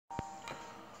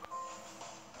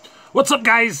What's up,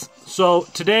 guys? So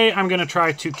today I'm going to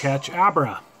try to catch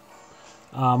Abra.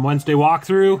 Wednesday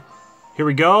walkthrough. Here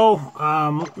we go.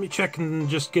 Let me check and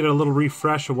just get a little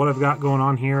refresh of what I've got going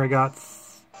on here. I got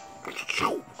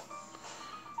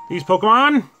these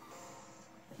Pokemon.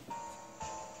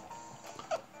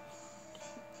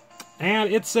 And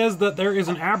it says that there is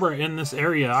an Abra in this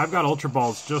area. I've got Ultra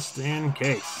Balls just in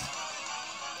case.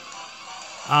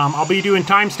 I'll be doing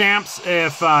timestamps.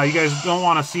 If you guys don't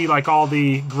want to see like all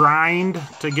the grind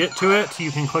to get to it, you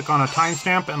can click on a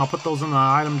timestamp, and I'll put those in the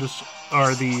item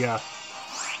or the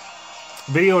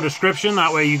video description.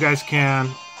 That way you guys can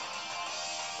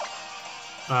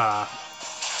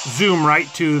zoom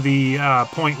right to the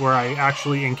point where I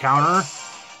actually encounter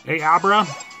a Abra.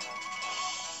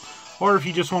 Or if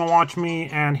you just want to watch me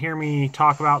and hear me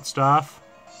talk about stuff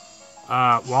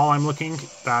while I'm looking,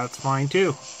 that's fine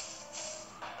too.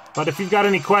 But if you've got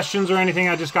any questions or anything,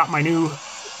 I just got my new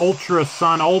Ultra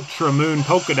Sun, Ultra Moon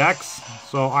Pokedex,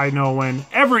 so I know when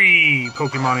every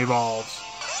Pokemon evolves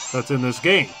that's in this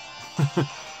game.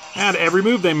 And every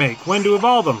move they make, when to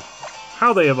evolve them,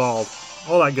 how they evolve,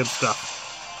 all that good stuff.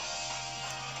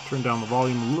 Turn down the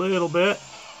volume a little bit.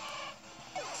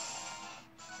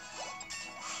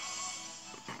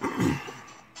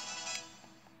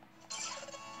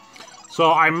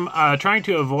 So I'm trying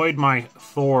to avoid my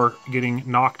Thor getting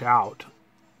knocked out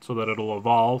so that it'll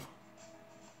evolve.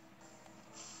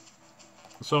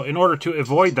 So in order to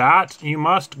avoid that, you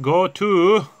must go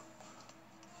to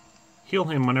heal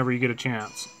him whenever you get a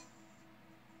chance.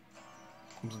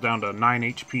 It's down to 9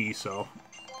 HP, so...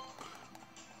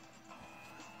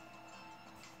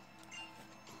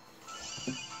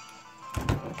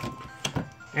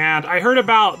 And I heard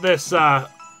about this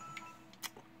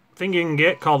thing you can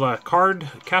get called a card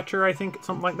catcher, I think,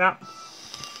 something like that.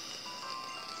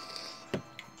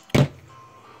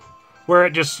 Where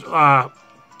it just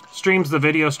streams the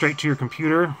video straight to your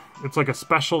computer. It's like a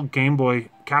special Game Boy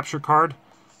capture card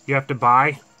you have to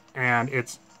buy, and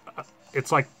it's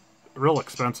like real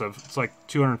expensive. It's like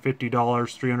 $250,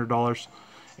 $300.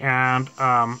 And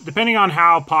depending on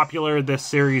how popular this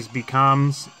series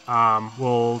becomes,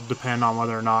 will depend on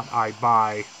whether or not I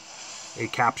buy a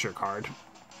capture card.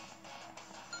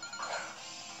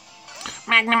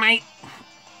 Magnemite!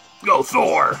 Go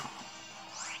Thor!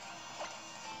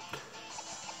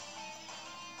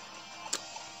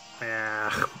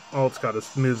 Yeah, all it's got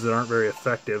is moves that aren't very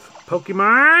effective.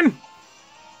 Pokemon!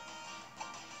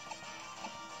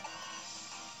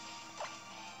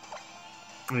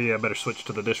 Oh yeah, I better switch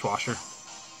to the dishwasher.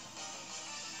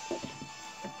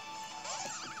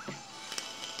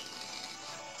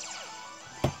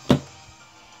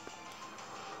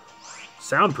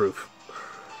 Soundproof.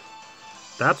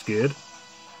 That's good.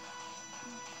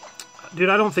 Dude,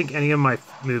 I don't think any of my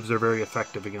moves are very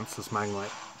effective against this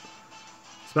Magnemite.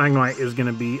 This Magnemite is going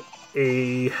to be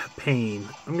a pain.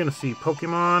 I'm going to see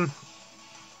Pokemon.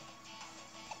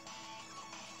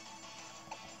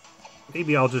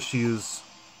 Maybe I'll just use...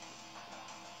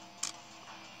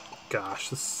 Gosh,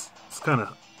 this kind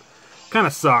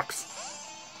of sucks.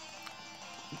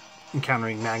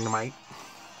 Encountering Magnemite.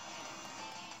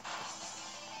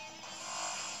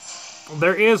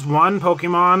 There is one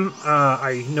Pokemon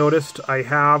I noticed I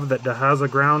have that has a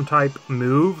ground type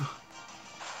move,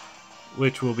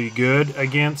 which will be good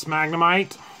against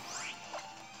Magnemite.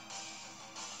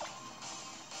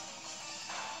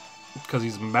 Because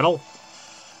he's metal.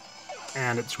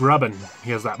 And it's Grubbin.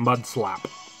 He has that mud slap.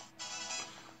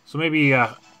 So maybe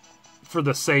for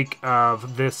the sake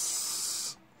of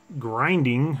this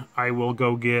grinding, I will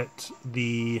go get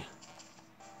the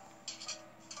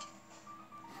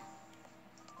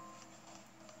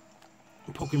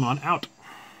Pokemon out.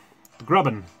 The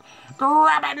Grubbin.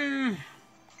 Grubbin!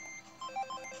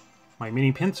 My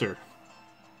mini pincer.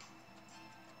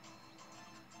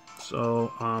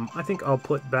 So, I think I'll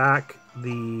put back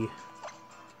the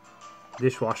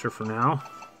dishwasher for now.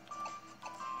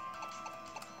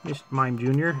 Just Mime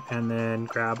Jr. and then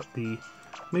grab the...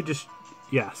 Let me just...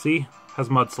 Yeah, see? Has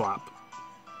Mud Slap.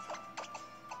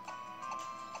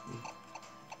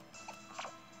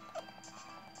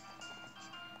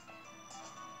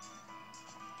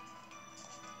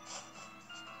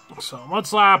 So, Mud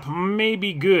Slap may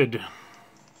be good.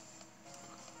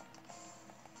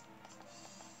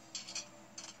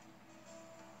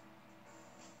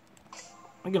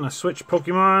 I'm gonna switch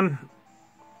Pokemon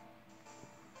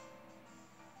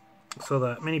so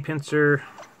that mini pincer...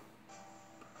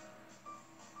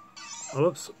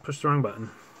 Oops, pushed the wrong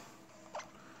button.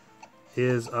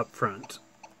 Is up front.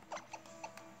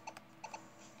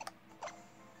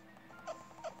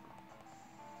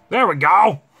 There we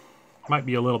go! Might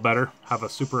be a little better. Have a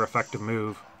super effective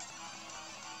move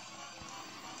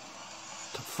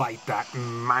to fight that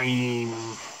mine.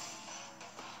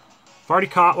 I've already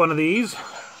caught one of these.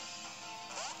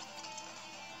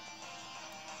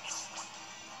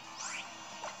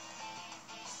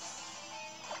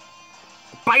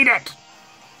 Bite it!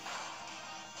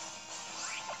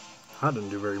 That didn't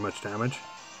do very much damage.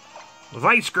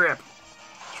 Vice Grip!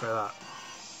 Let's try that.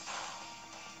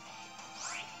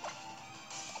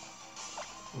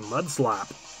 Mud Slap.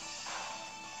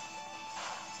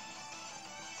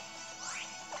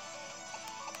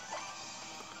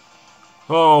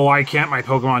 Oh, why can't my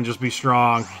Pokemon just be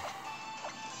strong?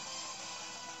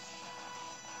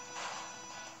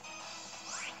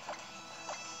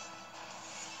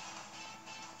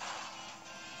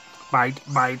 Bite,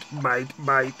 bite, bite,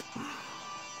 bite.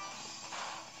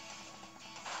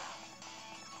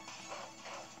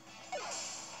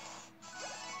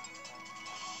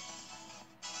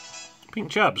 Pink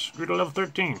Chubs, grew to level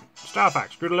 13.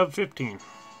 Starfax, grew to level 15.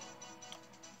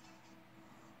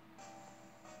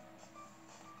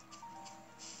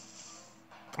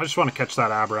 I just want to catch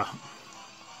that Abra.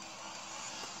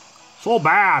 So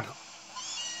bad.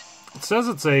 It says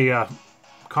it's a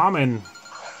common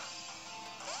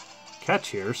catch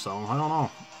here, so I don't know.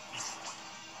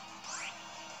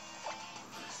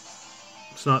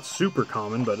 It's not super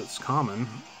common, but it's common.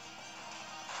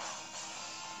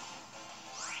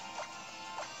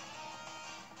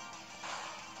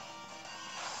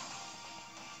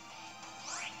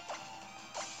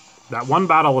 That one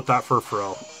battle with that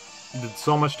Furfurrow did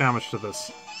so much damage to this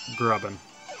Grubbin.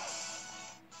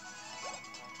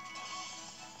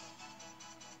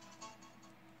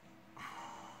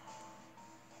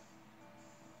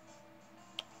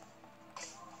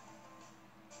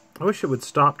 I wish it would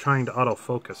stop trying to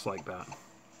autofocus like that.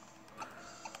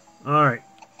 Alright.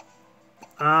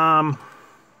 I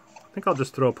think I'll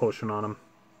just throw a potion on him.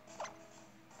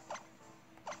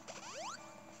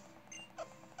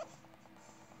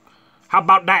 How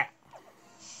about that?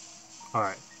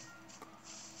 Alright.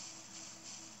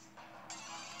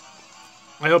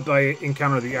 I hope I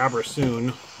encounter the Abra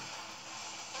soon.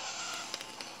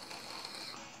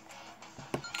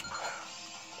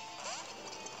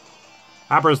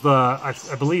 Abra's the, I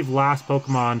believe, last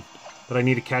Pokemon that I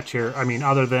need to catch here. I mean,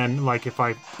 other than, like, if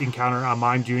I encounter a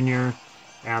Mime Jr.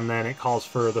 and then it calls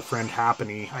for the friend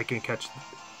Happiny, I can catch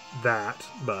that,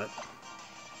 but...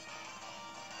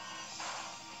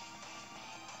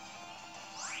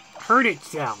 hurt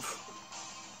itself.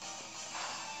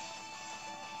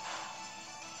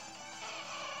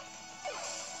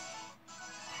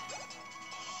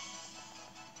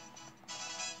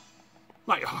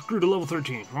 Nighthawk grew to level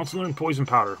 13. Wants to learn Poison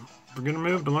Powder. Beginner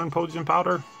move to learn Poison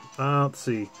Powder. Let's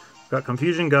see. Got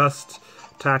Confusion Gust,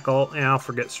 Tackle, and I'll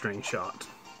forget String Shot.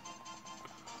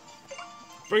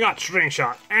 Forgot String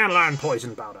Shot and learn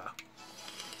Poison Powder.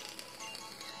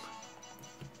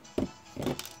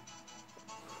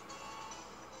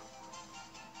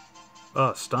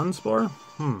 Stun Spore?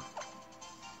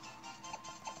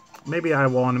 Maybe I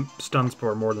want Stun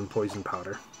Spore more than Poison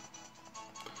Powder.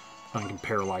 I can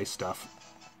paralyze stuff.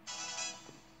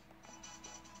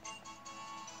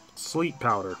 Sleep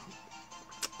Powder.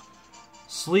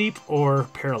 Sleep or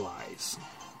paralyze?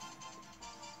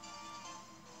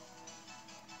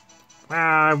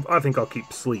 I think I'll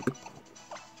keep Sleep.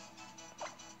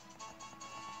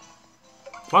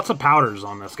 Lots of powders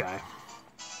on this guy.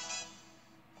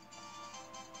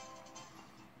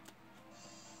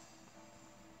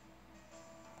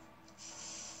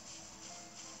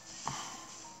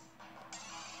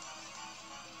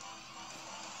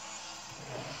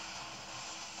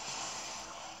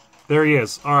 There he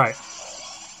is. Alright.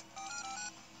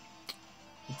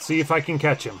 Let's see if I can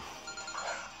catch him.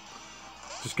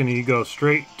 Just going to go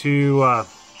straight to...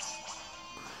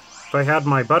 if I had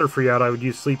my Butterfree out, I would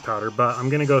use Sleep Powder, but I'm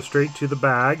going to go straight to the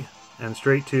bag and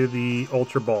straight to the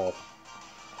Ultra Ball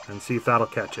and see if that'll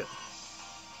catch it.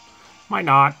 Might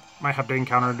not. Might have to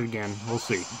encounter it again. We'll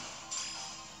see.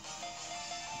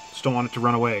 Just don't want it to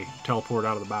run away, teleport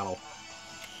out of the battle.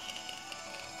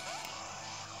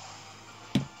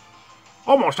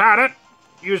 Almost had it.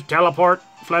 Used teleport,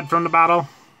 fled from the battle.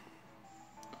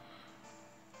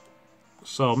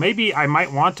 So maybe I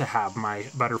might want to have my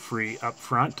Butterfree up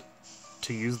front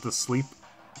to use the Sleep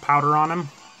Powder on him.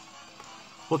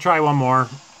 We'll try one more.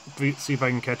 See if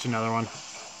I can catch another one.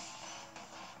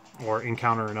 Or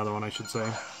encounter another one, I should say.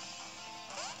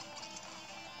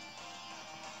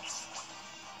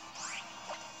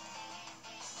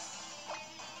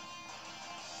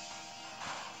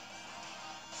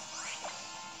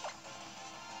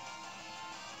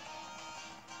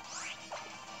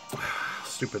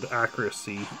 stupid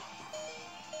accuracy.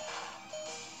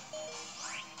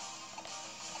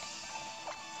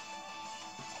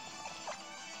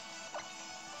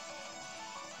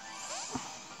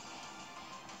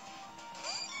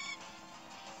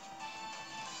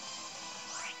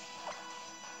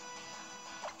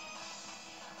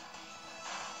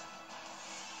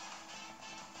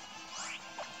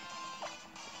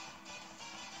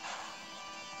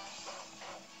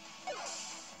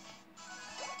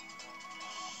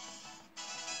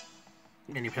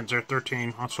 Mini pins are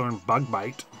 13. Also in Bug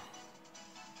Bite.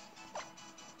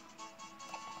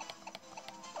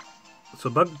 So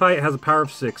Bug Bite has a power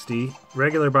of 60.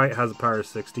 Regular Bite has a power of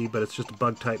 60, but it's just a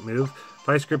bug type move.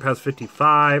 Vice Grip has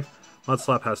 55. Mud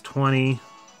Slap has 20.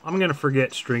 I'm gonna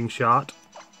forget String Shot.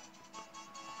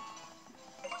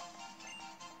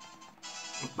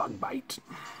 Bug Bite.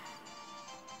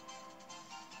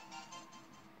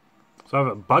 So I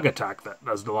have a Bug Attack that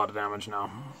does a lot of damage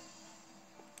now.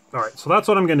 Alright, so that's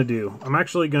what I'm going to do. I'm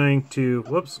actually going to,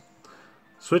 whoops,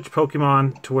 switch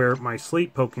Pokemon to where my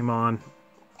Sleep Pokemon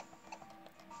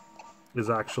is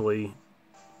actually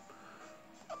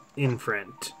in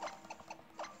front.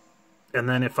 And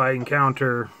then if I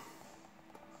encounter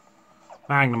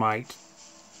Magnemite,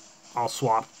 I'll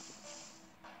swap.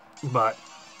 But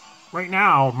right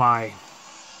now, my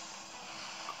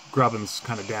Grubbin's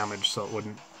kind of damaged, so it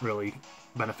wouldn't really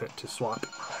benefit to swap.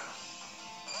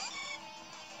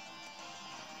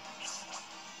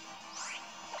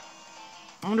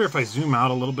 I wonder if I zoom out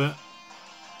a little bit,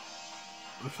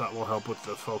 if that will help with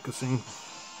the focusing.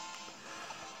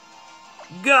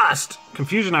 Gust!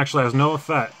 Confusion actually has no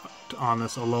effect on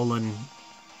this Alolan.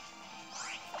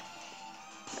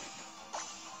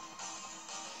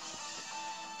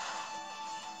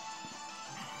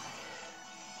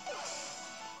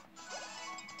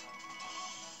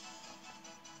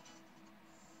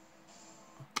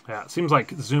 Yeah, it seems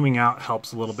like zooming out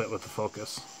helps a little bit with the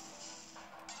focus.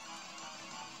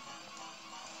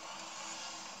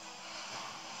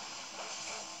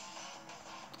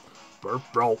 Burp,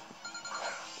 roll.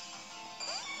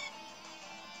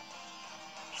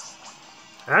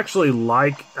 I actually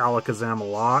like Alakazam a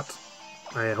lot.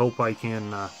 I hope I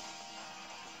can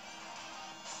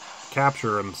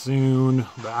capture him soon,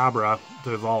 the Abra,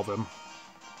 to evolve him.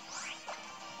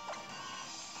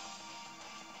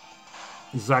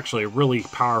 This is actually a really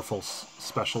powerful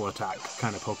special attack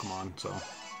kind of Pokemon, so.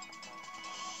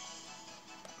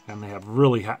 And they have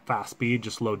really fast speed,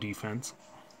 just low defense.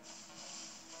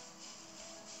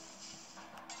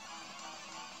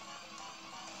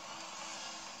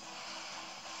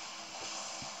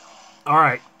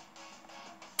 Alright,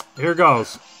 here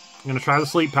goes. I'm going to try the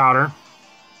Sleep Powder.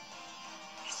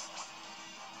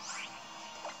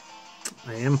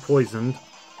 I am poisoned.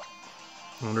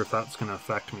 I wonder if that's going to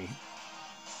affect me.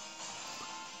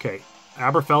 Okay,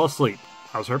 Abra fell asleep.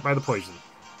 I was hurt by the poison.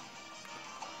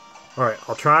 Alright,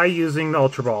 I'll try using the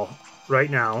Ultra Ball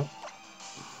right now.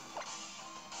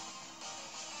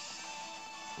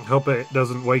 I hope it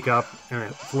doesn't wake up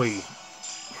and flee.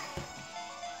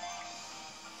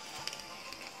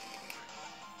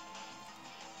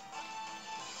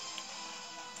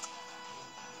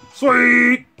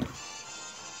 Sweet!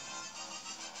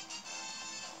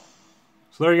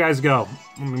 So there you guys go.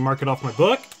 Let me mark it off my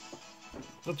book.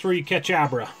 That's where you catch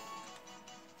Abra.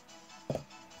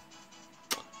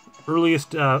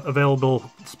 Earliest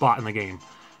available spot in the game.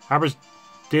 Abra's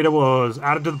data was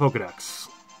added to the Pokedex.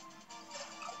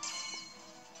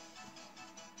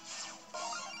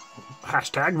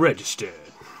 Hashtag registered.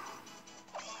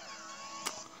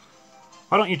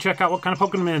 Why don't you check out what kind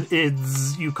of Pokemon it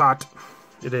is you caught?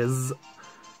 It is.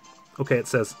 Okay, it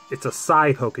says it's a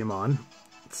Psy Pokemon.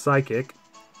 It's psychic.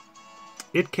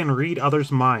 It can read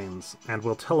others' minds and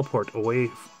will teleport away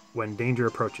when danger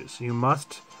approaches. You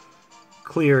must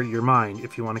clear your mind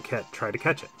if you want to try to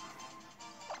catch it.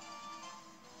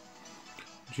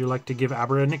 Would you like to give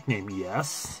Abra a nickname?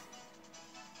 Yes.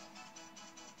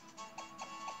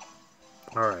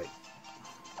 Alright.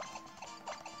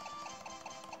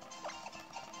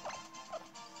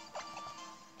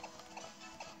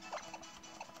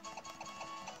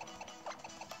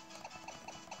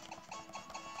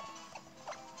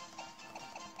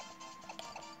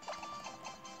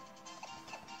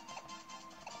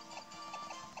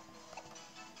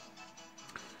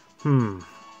 I'm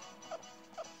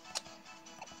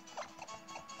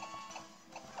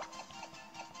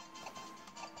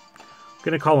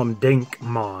gonna call him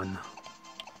Dinkmon.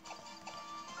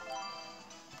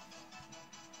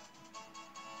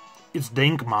 It's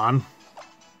Dinkmon.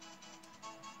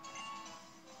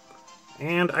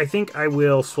 And I think I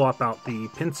will swap out the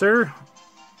Pinsir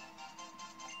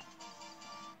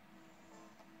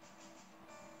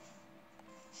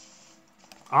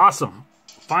Awesome.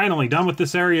 Finally done with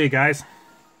this area, guys.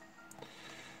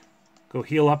 Go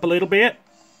heal up a little bit.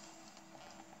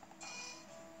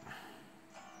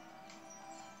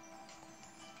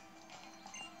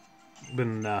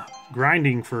 Been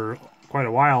grinding for quite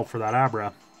a while for that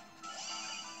Abra.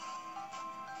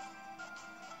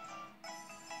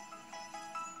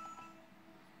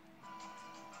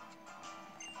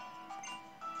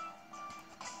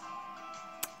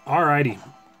 Alrighty.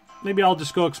 Maybe I'll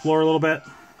just go explore a little bit.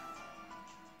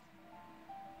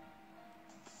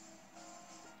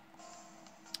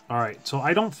 Alright, so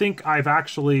I don't think I've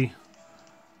actually...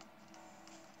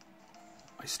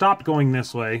 I stopped going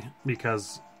this way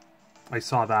because I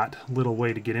saw that little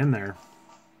way to get in there.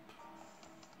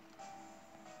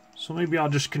 So maybe I'll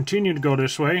just continue to go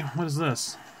this way. What is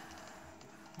this?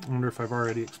 I wonder if I've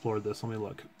already explored this. Let me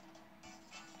look.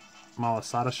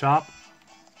 Malasada shop.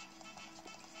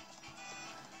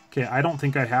 Okay, I don't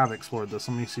think I have explored this.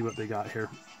 Let me see what they got here.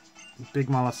 Big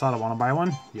Malasada, want to buy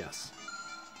one? Yes.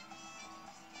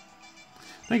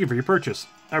 Thank you for your purchase.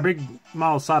 Our big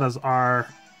Malasadas are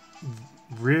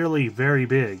really very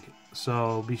big,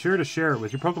 so be sure to share it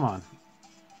with your Pokemon.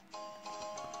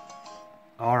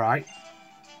 Alright.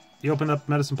 You opened up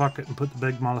medicine pocket and put the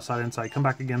big Malasada inside. Come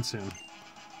back again soon. What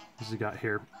does he got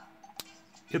here?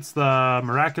 It's the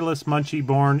miraculous Munchie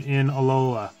born in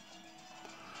Alola.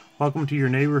 Welcome to your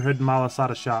neighborhood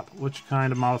Malasada shop. Which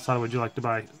kind of Malasada would you like to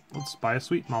buy? Let's buy a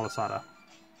sweet Malasada.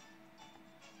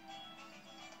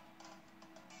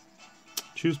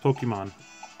 Choose Pokemon.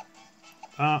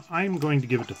 I'm going to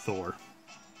give it to Thor.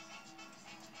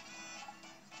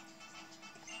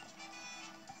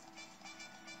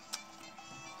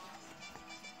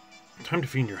 Time to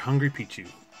feed your hungry Pichu.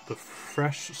 The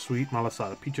fresh, sweet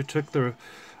Malasada. Pichu took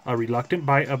a reluctant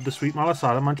bite of the sweet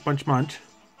Malasada. Munch, munch, munch.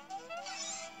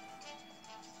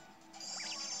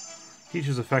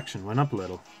 Pichu's affection went up a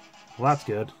little. Well, that's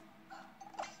good.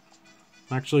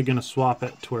 I'm actually going to swap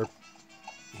it to where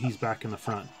he's back in the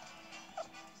front.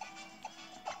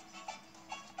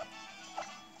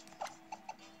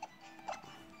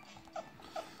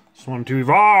 Just want him to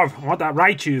evolve. I want that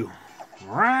Raichu.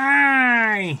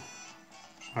 Right.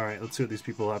 Alright, let's see what these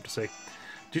people have to say.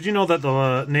 Did you know that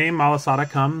the name Malasada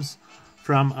comes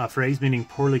from a phrase meaning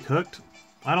poorly cooked?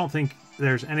 I don't think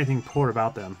there's anything poor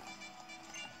about them.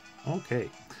 Okay.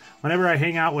 Whenever I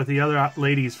hang out with the other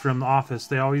ladies from the office,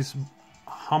 they always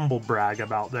humble brag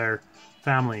about their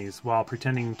families while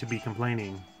pretending to be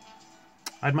complaining.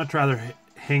 I'd much rather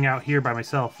hang out here by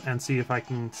myself and see if I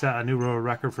can set a new world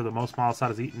record for the most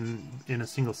Malasadas eaten in a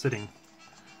single sitting.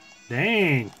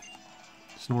 Dang!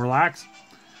 Snorlax.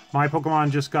 My Pokemon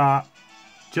just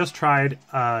tried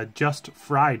just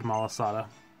fried Malasada.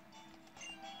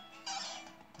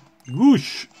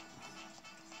 Goosh!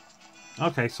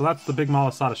 Okay, so that's the big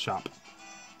Malasada shop.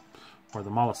 Or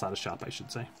the Malasada shop, I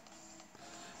should say.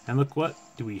 And look what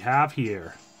do we have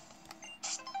here.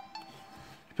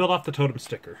 Filled off the Totem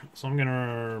Sticker. So I'm going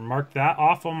to mark that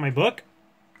off on my book.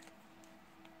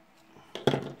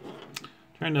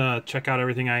 Trying to check out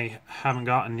everything I haven't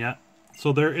gotten yet.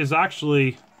 So there is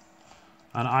actually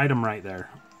an item right there.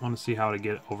 I want to see how to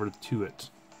get over to it.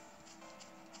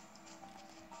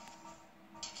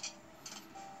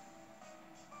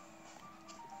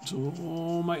 So,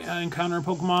 might encounter a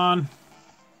Pokemon.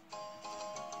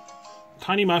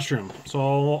 Tiny Mushroom.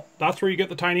 So, that's where you get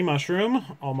the Tiny Mushroom.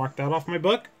 I'll mark that off my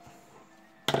book.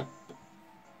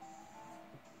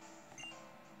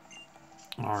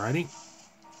 Alrighty.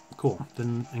 Cool.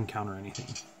 Didn't encounter anything.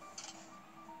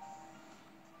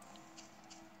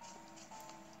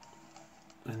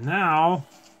 And now,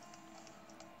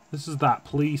 this is that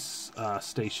police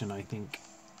station, I think.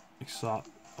 I saw.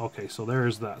 Okay, so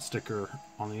there's that sticker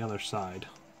on the other side.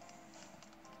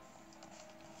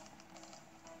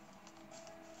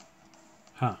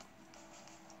 Huh.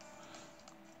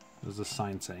 What does this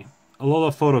sign say?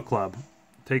 Alola Photo Club.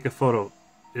 Take a photo.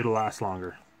 It'll last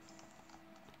longer.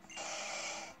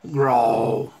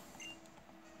 Grow.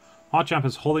 Machamp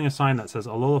is holding a sign that says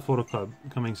Alola Photo Club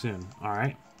coming soon.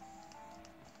 Alright.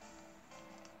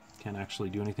 Can't actually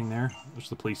do anything there. There's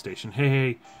the police station.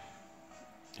 Hey.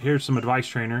 Here's some advice,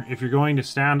 trainer. If you're going to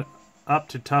stand up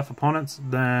to tough opponents,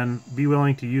 then be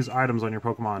willing to use items on your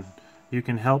Pokemon. You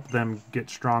can help them get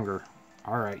stronger.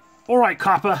 Alright. Alright,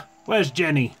 Kappa. Where's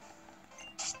Jenny?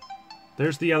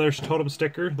 There's the other Totem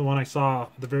Sticker, the one I saw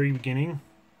at the very beginning.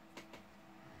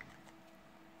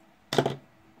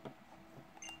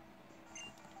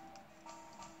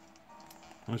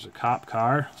 There's a cop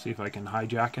car. See if I can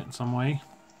hijack it in some way.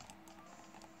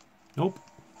 Nope.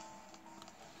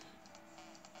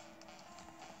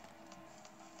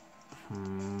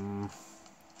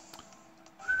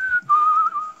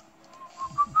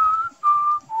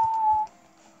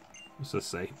 What's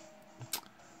this say?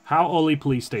 Hau'oli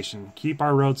Police Station. Keep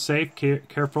our roads safe.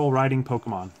 Careful riding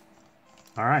Pokemon.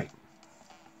 Alright.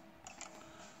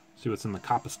 See what's in the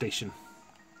Kappa Station.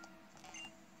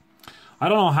 I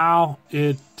don't know how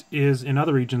it is in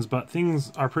other regions, but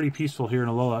things are pretty peaceful here in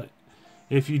Alola.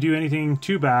 If you do anything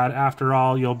too bad, after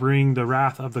all, you'll bring the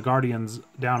wrath of the Guardians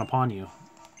down upon you.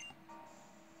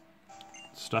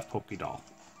 Stuffed Pokédoll.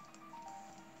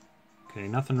 Okay,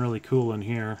 nothing really cool in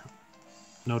here.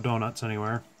 No donuts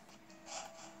anywhere.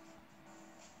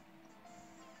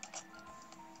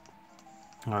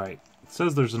 Alright, it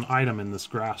says there's an item in this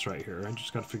grass right here. I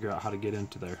just got to figure out how to get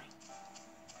into there.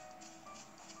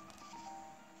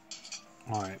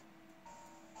 Alright.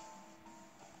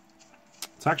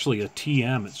 It's actually a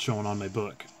TM it's showing on my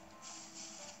book.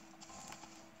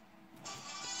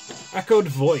 Echoed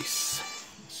Voice.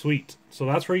 Sweet. So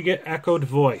that's where you get Echoed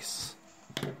Voice.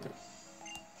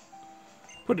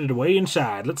 Put it away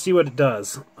inside. Let's see what it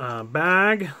does.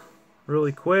 Bag.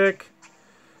 Really quick.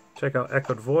 Check out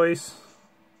Echoed Voice.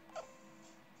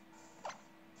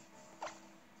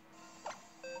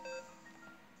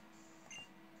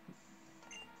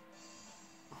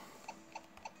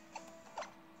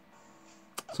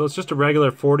 So it's just a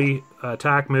regular 40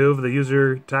 attack move. The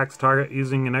user attacks the target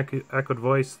using an echoed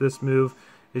voice. This move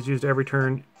is used every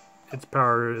turn. Its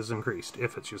power is increased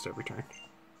if it's used every turn.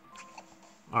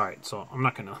 Alright, so I'm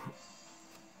not gonna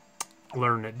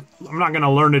learn it. I'm not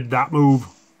gonna learn it that move.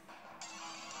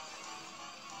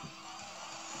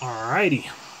 Alrighty.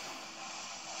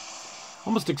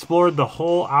 Almost explored the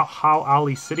whole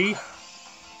Hau'oli City.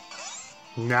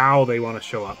 Now they want to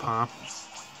show up, huh?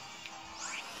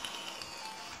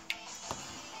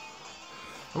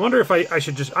 I wonder if I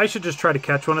should just try to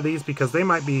catch one of these, because they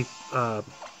might be,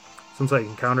 since I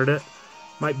encountered it,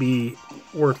 might be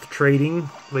worth trading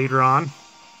later on.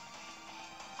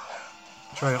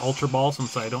 Try an Ultra Ball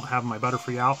since I don't have my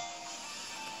Butterfree out.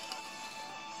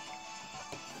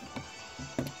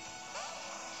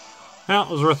 Well, it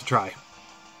was worth a try.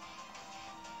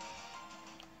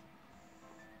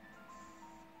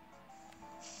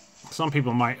 Some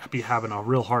people might be having a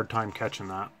real hard time catching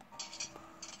that.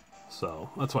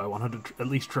 So, that's why I wanted to at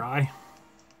least try.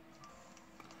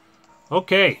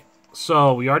 Okay,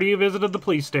 so we already visited the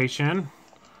police station.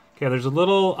 Okay, there's a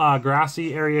little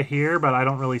grassy area here, but I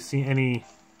don't really see any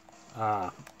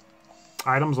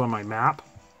items on my map.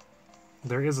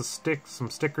 There is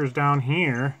some stickers down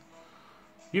here.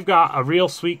 You've got a real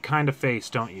sweet kind of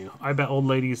face, don't you? I bet old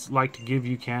ladies like to give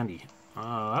you candy.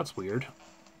 That's weird.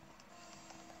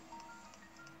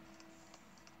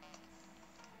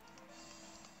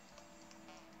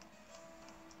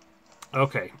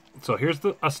 Okay, so here's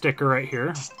a sticker right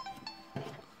here.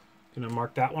 Gonna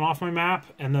mark that one off my map,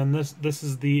 and then this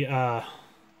is the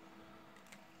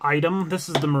item. This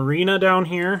is the marina down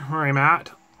here where I'm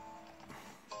at.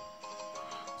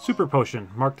 Super Potion,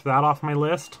 marked that off my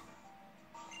list.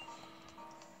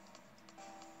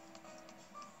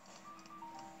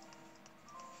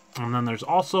 And then there's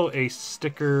also a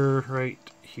sticker right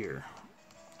here.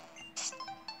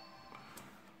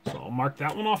 So I'll mark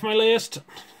that one off my list.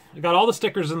 I got all the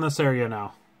stickers in this area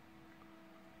now.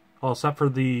 Well, except for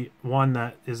the one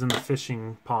that is in the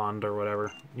fishing pond or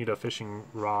whatever. Need a fishing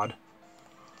rod.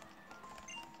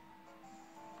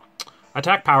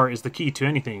 Attack power is the key to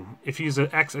anything. If you use an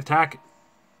X attack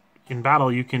in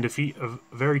battle, you can defeat a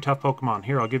very tough Pokemon.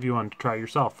 Here, I'll give you one to try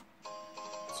yourself.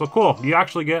 So cool. You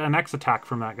actually get an X attack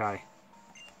from that guy.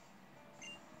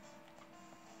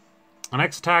 An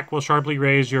X attack will sharply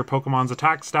raise your Pokemon's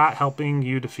attack stat, helping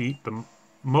you defeat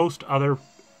most other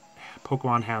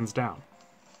Pokemon hands down.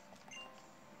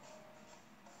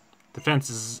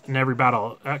 Defense is in every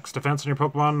battle. X defense on your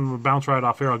Pokemon will bounce right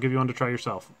off. Here, I'll give you one to try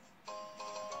yourself.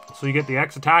 So you get the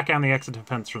X attack and the X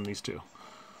defense from these two.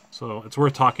 So it's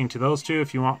worth talking to those two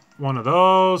if you want one of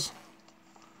those.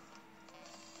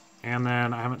 And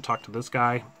then I haven't talked to this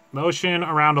guy. The ocean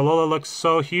around Alola looks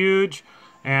so huge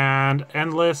and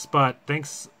endless, but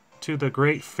thanks to the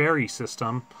great ferry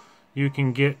system, you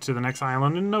can get to the next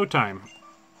island in no time.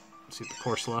 Let's see what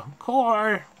the Corsola.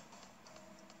 Core!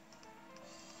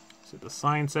 See what the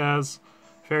sign says.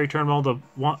 Ferry terminal,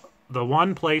 the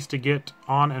one place to get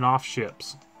on and off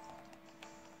ships.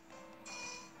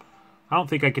 I don't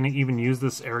think I can even use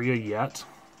this area yet.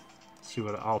 Let's see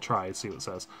what I'll try and see what it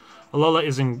says. Alola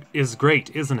is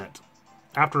great, isn't it?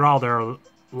 After all, there are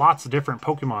lots of different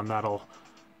Pokemon that'll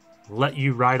let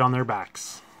you ride on their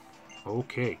backs.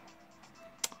 Okay.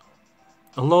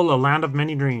 Alola, land of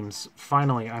many dreams.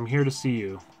 Finally, I'm here to see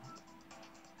you.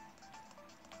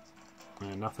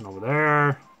 And nothing over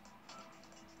there.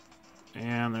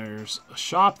 And there's a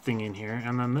shop thing in here.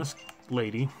 And then this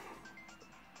lady.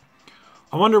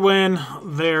 I wonder when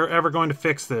they're ever going to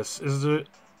fix this.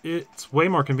 It's way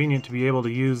more convenient to be able to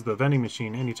use the vending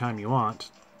machine anytime you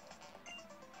want.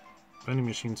 Vending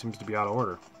machine seems to be out of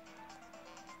order.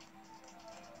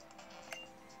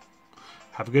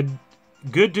 Have a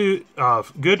good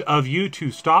of you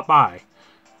to stop by.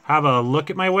 Have a look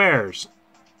at my wares.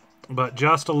 But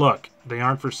just a look. They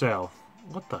aren't for sale.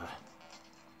 What the?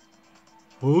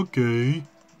 Okay.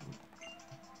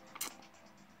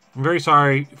 I'm very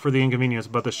sorry for the inconvenience,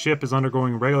 but the ship is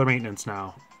undergoing regular maintenance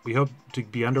now. We hope to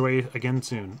be underway again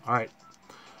soon. Alright.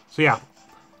 So yeah,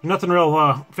 nothing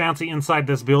real fancy inside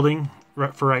this building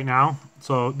for right now.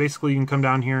 So basically you can come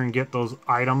down here and get those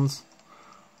items.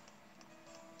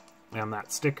 And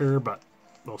that sticker, but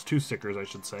those 2 stickers I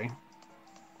should say.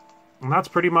 And that's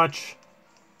pretty much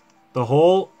the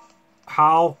whole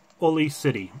Hau'oli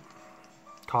City.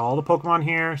 Caught all the Pokemon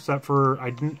here, except for I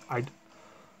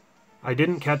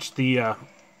didn't catch the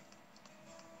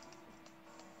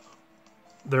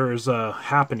there's a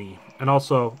Happiny and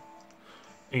also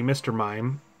a Mr.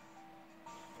 Mime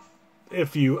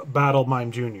if you battle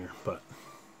Mime Jr. But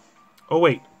oh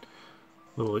wait,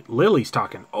 Lily's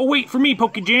talking. Oh wait for me,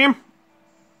 Pokejam.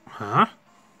 Huh?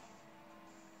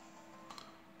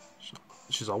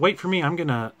 She's all, wait for me. I'm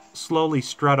gonna slowly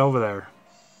strut over there.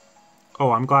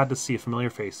 Oh, I'm glad to see a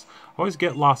familiar face. I always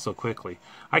get lost so quickly.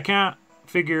 I can't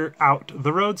figure out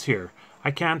the roads here. I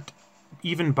can't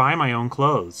even buy my own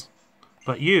clothes.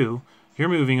 But you're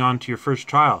moving on to your first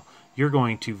trial. You're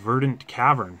going to Verdant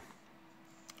Cavern.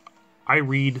 I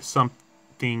read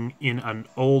something in an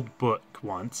old book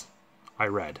once. I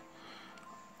read.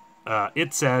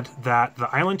 It said that the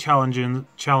island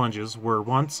challenges were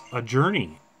once a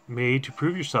journey made to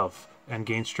prove yourself and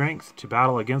gain strength to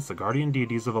battle against the guardian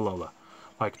deities of Alola,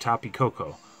 like Tapu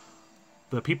Koko.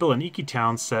 The people in Iki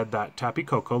Town said that Tapu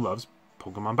Koko loves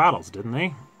Pokemon battles, didn't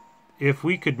they? If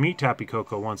we could meet Tapu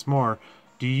Koko once more,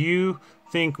 do you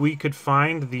think we could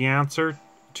find the answer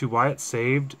to why it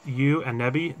saved you and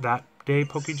Nebby that day,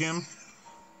 Pokejam?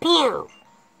 Pew!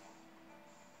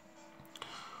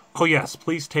 Oh yes,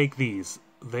 please take these.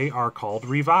 They are called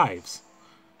revives.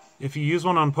 If you use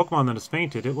one on Pokemon that has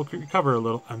fainted, it will recover a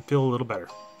little and feel a little better.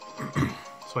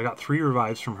 So I got 3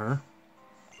 revives from her.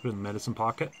 Put it in the medicine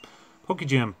pocket.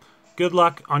 Pokejam, good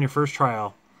luck on your first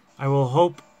trial. I will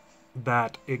hope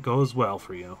that it goes well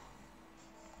for you.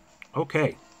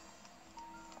 Okay.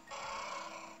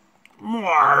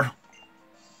 More.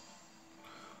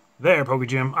 There,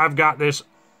 Pokejam. I've got this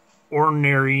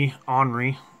ornery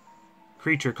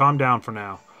creature. Calm down for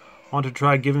now. Want to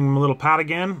try giving him a little pat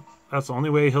again? That's the only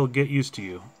way he'll get used to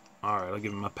you. Alright, I'll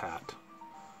give him a pat.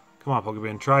 Come on,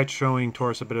 Pokemon. Try showing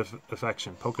Taurus a bit of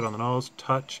affection. Poke it on the nose.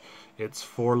 Touch its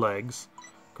 4 legs.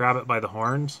 Grab it by the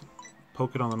horns.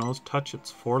 Poke it on the nose. Touch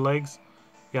its 4 legs.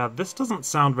 Yeah, this doesn't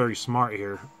sound very smart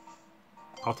here.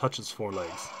 I'll touch its 4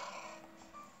 legs.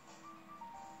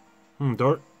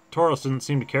 Taurus didn't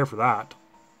seem to care for that.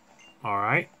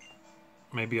 Alright.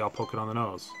 Maybe I'll poke it on the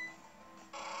nose.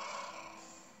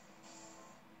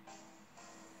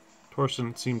 Taurus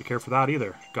didn't seem to care for that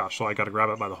either. Gosh, so I gotta grab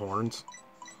it by the horns.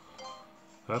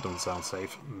 That doesn't sound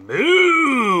safe.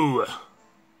 Moo!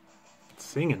 It's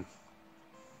singing.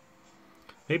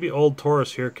 Maybe old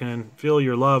Taurus here can feel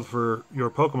your love for your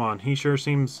Pokemon. He sure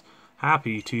seems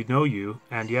happy to know you,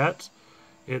 and yet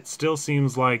it still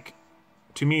seems like,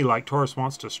 to me, like Taurus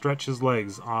wants to stretch his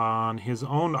legs on his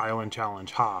own island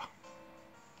challenge. Ha!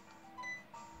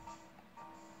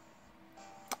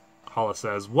 Hala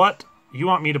says, what? You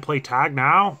want me to play tag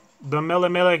now? The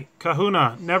Mele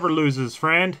Kahuna never loses,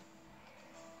 friend.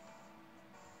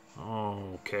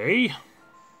 Okay.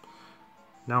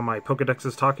 Now my Pokedex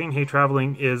is talking. Hey,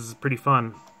 traveling is pretty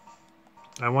fun.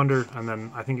 I wonder, and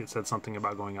then I think it said something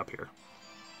about going up here.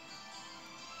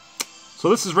 So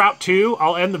this is Route 2.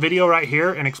 I'll end the video right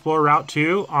here and explore Route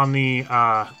 2 on the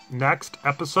next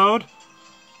episode.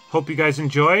 Hope you guys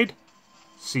enjoyed.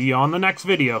 See you on the next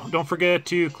video. Don't forget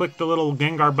to click the little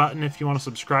Gengar button if you want to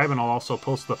subscribe, and I'll also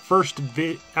post the first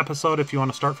episode if you want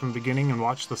to start from the beginning and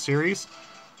watch the series.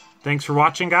 Thanks for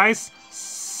watching, guys.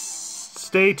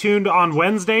 Stay tuned on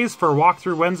Wednesdays for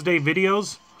Walkthrough Wednesday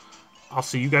videos. I'll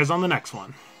see you guys on the next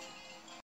one.